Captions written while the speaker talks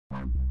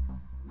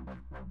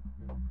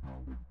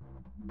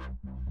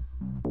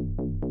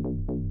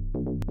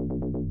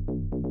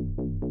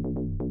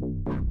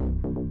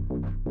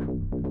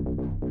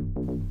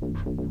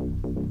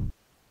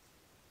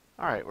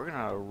Alright, we're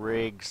going to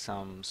rig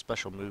some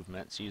special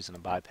movements using a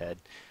biped.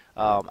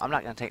 I'm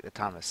not going to take the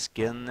time to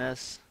skin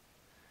this,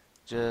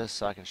 just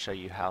so I can show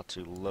you how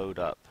to load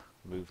up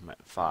movement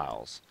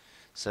files.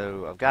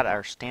 So I've got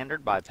our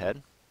standard biped,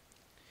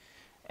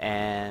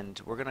 and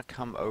we're going to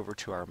come over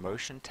to our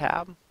motion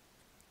tab.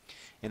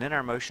 And in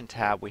our motion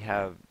tab we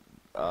have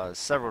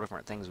several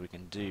different things we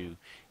can do.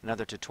 In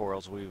other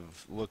tutorials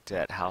we've looked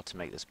at how to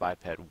make this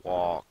biped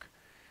walk,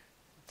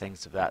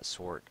 things of that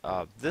sort.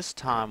 This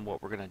time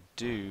what we're going to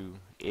do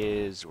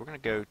is we're going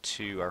to go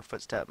to our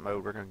footstep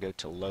mode, we're going to go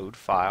to load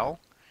file,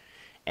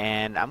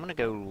 and I'm going to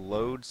go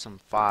load some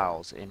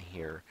files in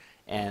here,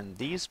 and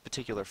these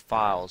particular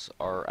files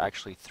are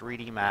actually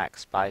 3D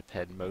Max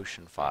biped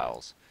motion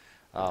files.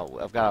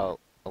 I've got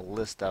a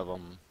list of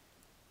them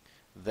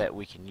that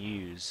we can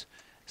use.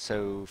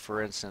 So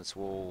for instance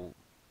we'll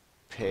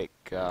pick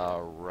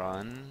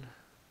run,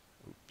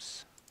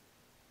 oops,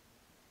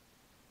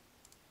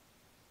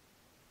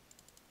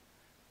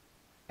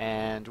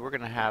 and we're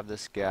going to have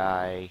this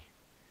guy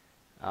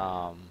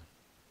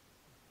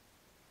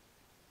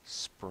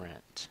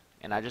sprint,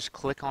 and I just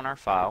click on our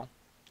file,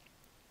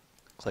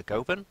 click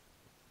open,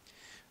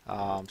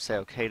 say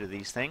OK to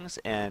these things,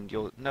 and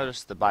you'll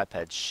notice the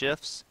biped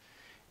shifts,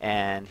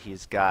 and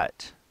he's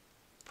got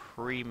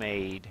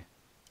pre-made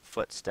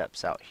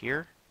footsteps out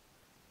here,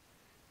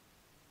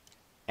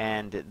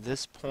 and at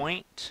this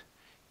point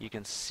you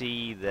can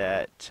see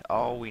that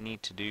all we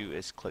need to do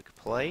is click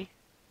play,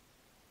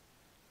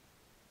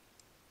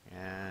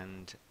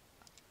 and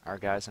our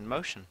guy's in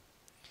motion.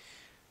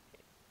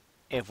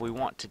 If we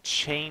want to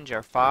change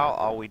our file,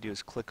 all we do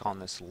is click on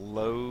this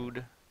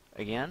load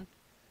again.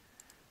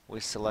 We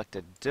select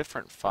a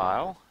different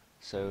file,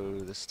 so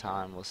this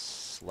time we'll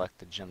select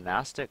the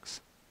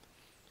gymnastics.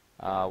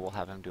 We'll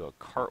have him do a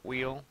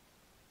cartwheel.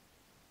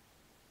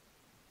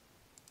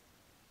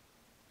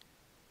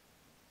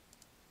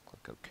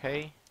 Click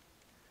OK.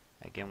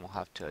 Again, we'll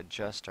have to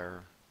adjust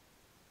our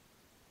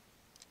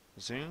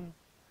zoom.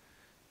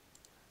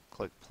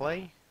 Click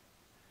play,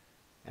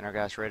 and our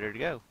guy's ready to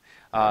go.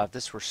 If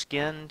this were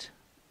skinned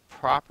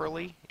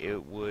properly,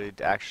 it would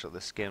actually,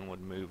 the skin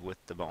would move with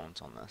the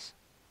bones on this.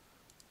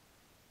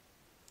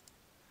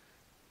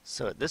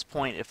 So at this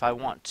point, if I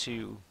want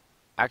to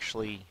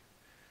actually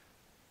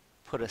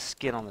put a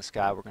skin on this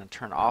guy, we're going to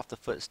turn off the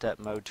footstep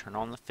mode, turn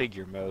on the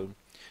figure mode.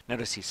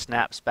 Notice he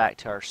snaps back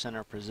to our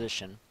center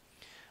position.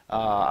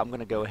 I'm going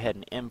to go ahead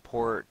and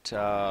import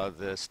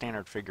the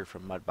standard figure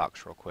from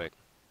Mudbox real quick.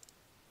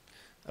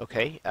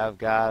 Okay, I've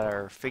got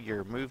our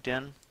figure moved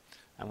in.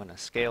 I'm going to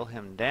scale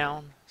him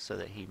down so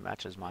that he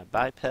matches my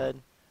biped.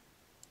 I'm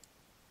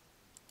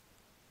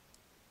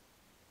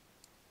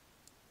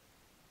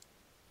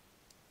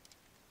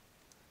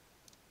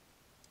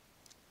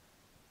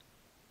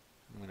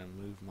going to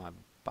move my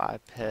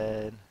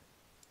biped,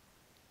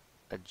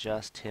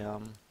 adjust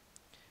him.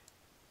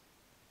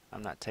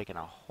 I'm not taking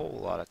a whole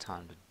lot of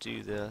time to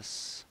do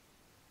this.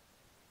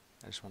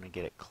 I just want to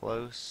get it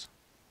close.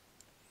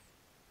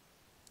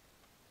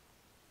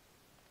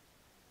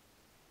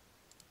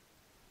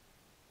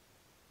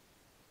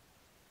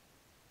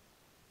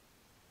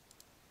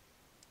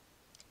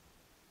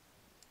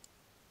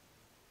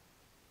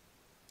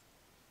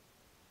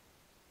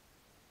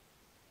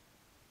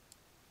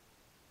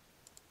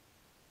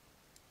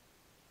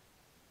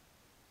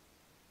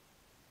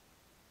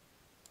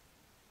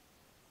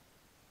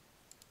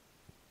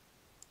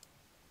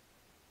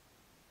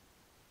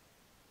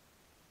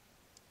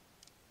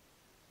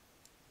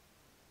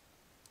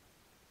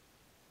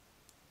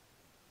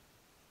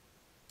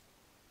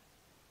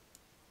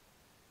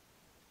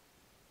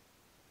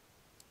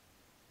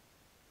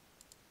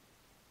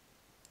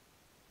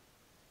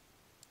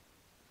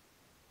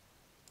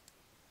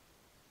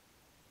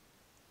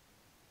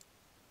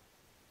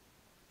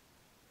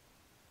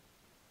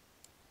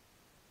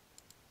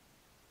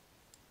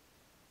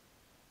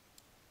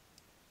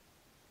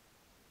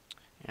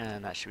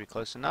 And that should be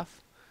close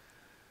enough.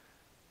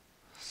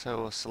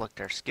 So we'll select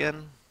our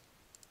skin.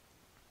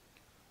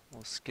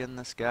 We'll skin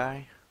this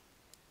guy.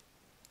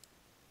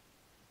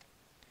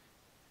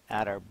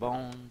 Add our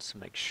bones.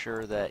 Make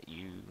sure that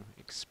you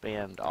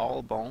expand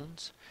all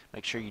bones.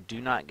 Make sure you do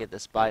not get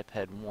this biped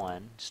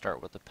 1.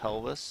 Start with the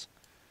pelvis.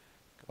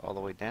 Go all the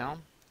way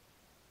down.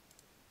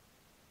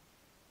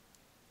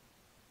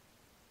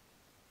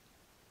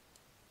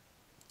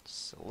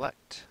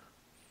 Select.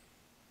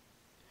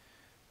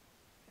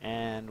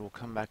 And we'll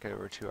come back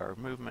over to our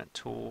movement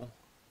tool,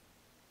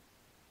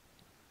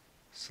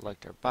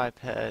 select our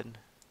biped,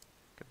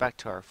 go back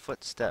to our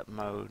footstep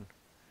mode,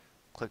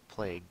 click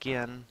play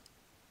again,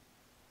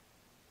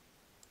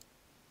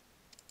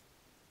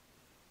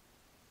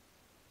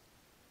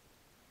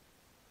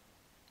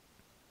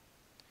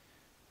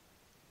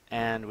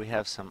 and we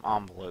have some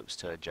envelopes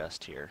to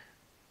adjust here.